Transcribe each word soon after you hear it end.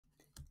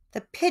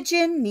The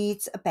pigeon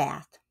needs a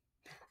bath.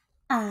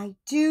 I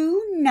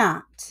do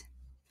not.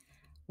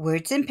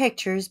 Words and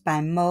Pictures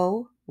by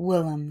Mo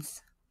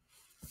Willems.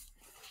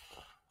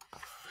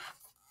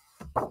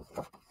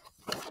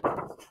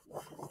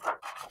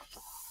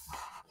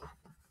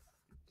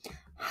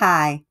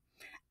 Hi.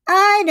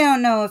 I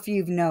don't know if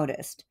you've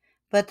noticed,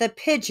 but the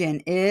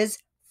pigeon is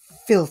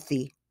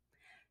filthy.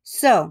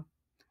 So,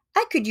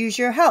 I could use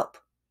your help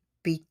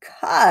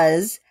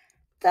because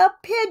the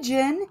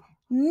pigeon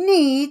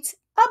needs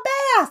a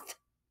bath.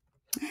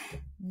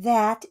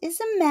 That is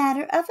a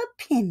matter of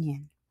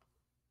opinion.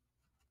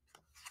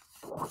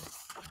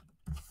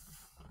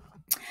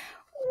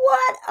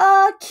 What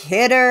a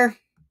kidder!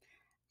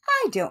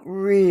 I don't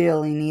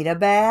really need a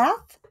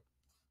bath.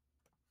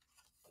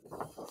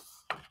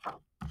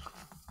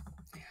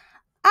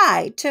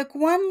 I took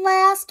one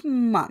last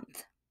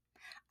month.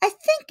 I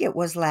think it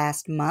was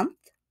last month.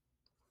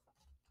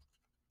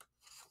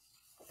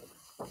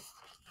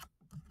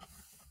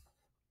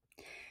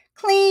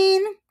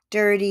 Clean,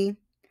 dirty,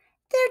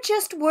 they're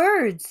just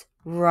words,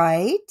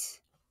 right?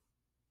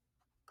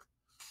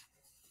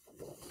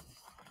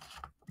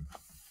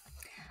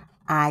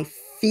 I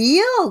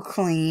feel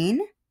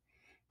clean.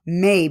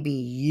 Maybe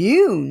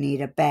you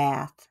need a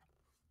bath.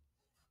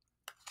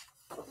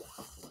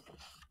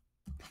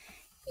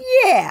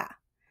 Yeah.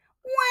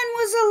 When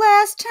was the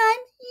last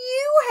time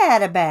you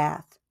had a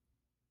bath?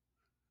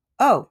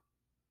 Oh,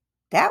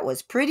 that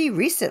was pretty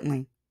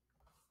recently.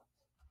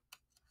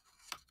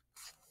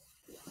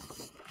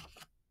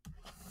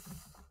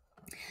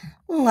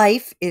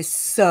 Life is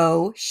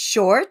so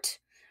short.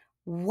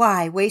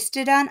 Why waste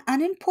it on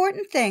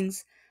unimportant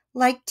things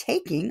like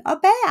taking a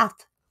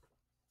bath?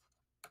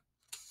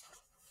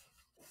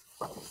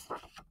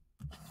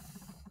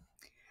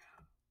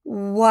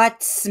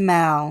 What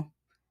smell?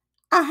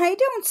 I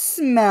don't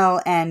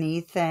smell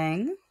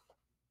anything.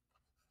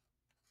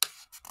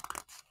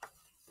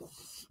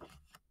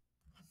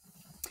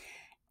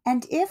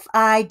 And if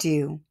I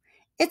do,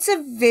 it's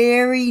a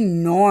very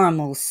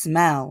normal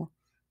smell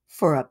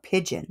for a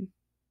pigeon.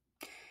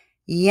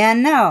 You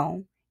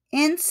know,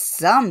 in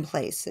some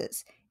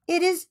places,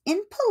 it is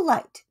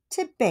impolite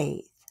to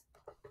bathe.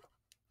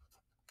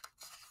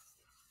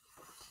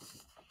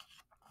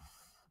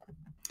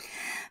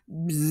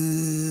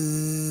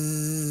 Bzzz.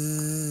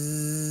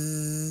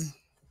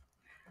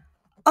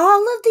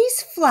 All of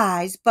these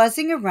flies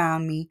buzzing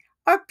around me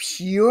are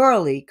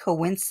purely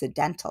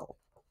coincidental.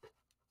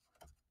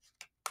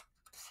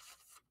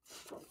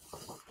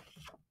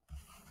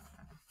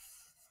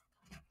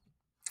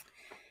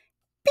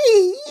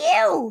 Be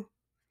you!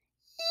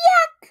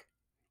 Yuck!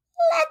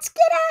 Let's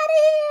get out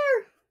of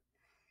here!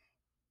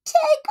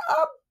 Take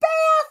a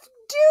bath,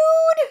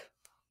 dude!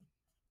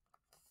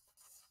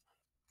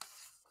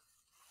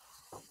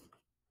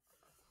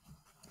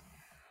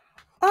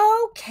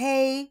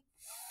 Okay,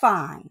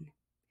 fine.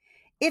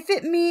 If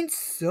it means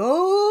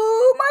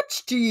so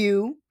much to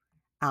you,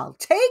 I'll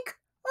take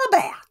a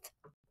bath.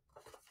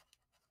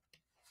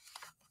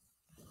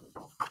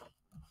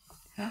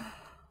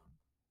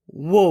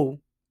 Whoa.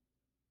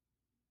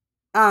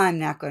 I'm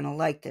not going to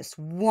like this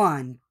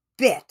one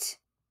bit.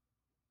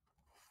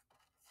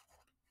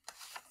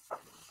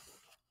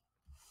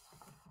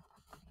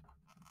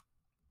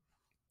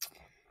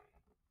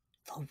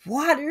 The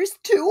water's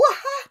too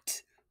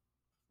hot.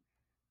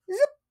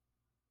 Zip.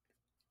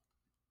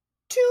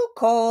 Too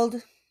cold.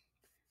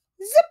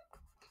 Zip.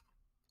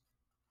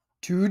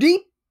 Too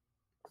deep.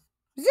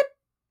 Zip.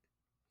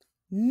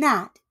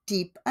 Not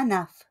deep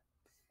enough.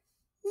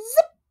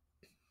 Zip.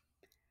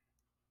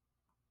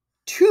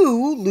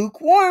 Too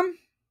lukewarm.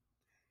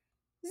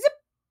 Zip.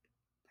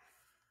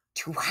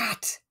 Too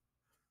hot.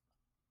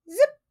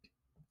 Zip.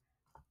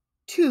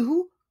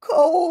 Too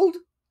cold.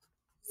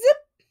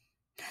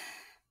 Zip.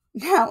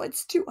 Now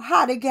it's too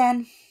hot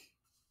again.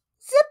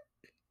 Zip.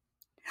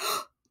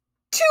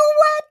 Too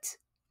wet.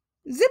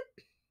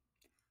 Zip.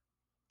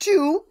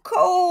 Too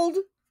cold.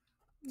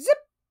 Zip.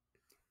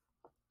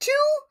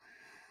 Too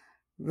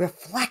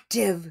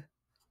reflective.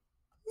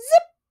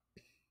 Zip.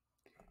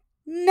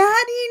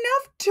 Not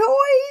enough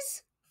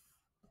toys.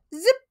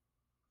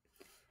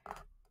 Zip.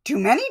 Too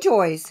many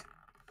toys.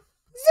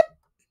 Zip.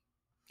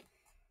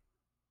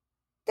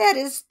 That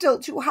is still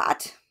too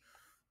hot.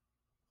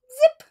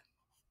 Zip.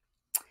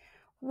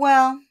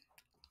 Well,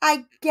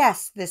 I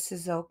guess this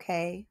is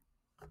okay.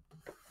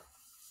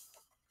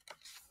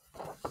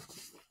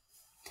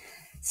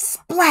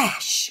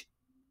 Splash!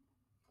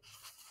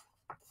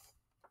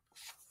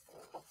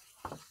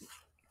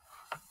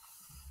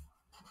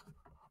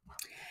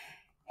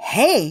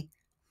 Hey,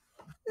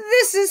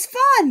 this is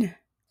fun!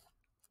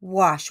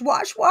 Wash,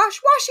 wash,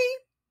 wash,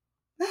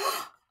 washy!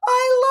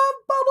 I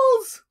love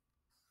bubbles!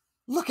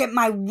 Look at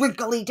my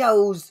wrinkly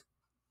toes!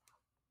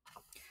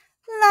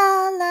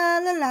 La la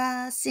la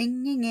la,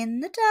 singing in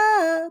the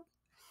tub.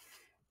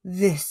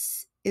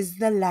 This is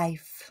the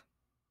life.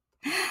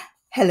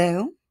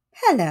 Hello,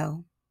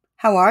 hello.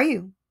 How are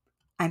you?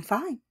 I'm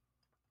fine.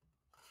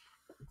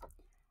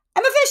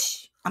 I'm a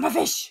fish. I'm a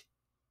fish.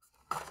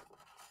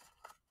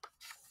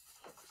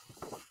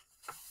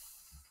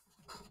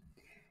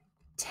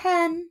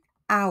 10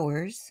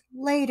 hours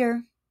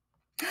later.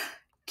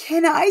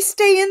 Can I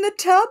stay in the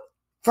tub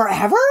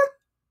forever?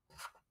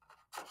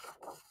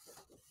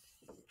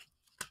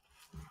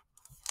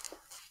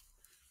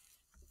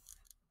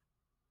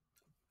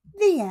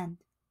 The end.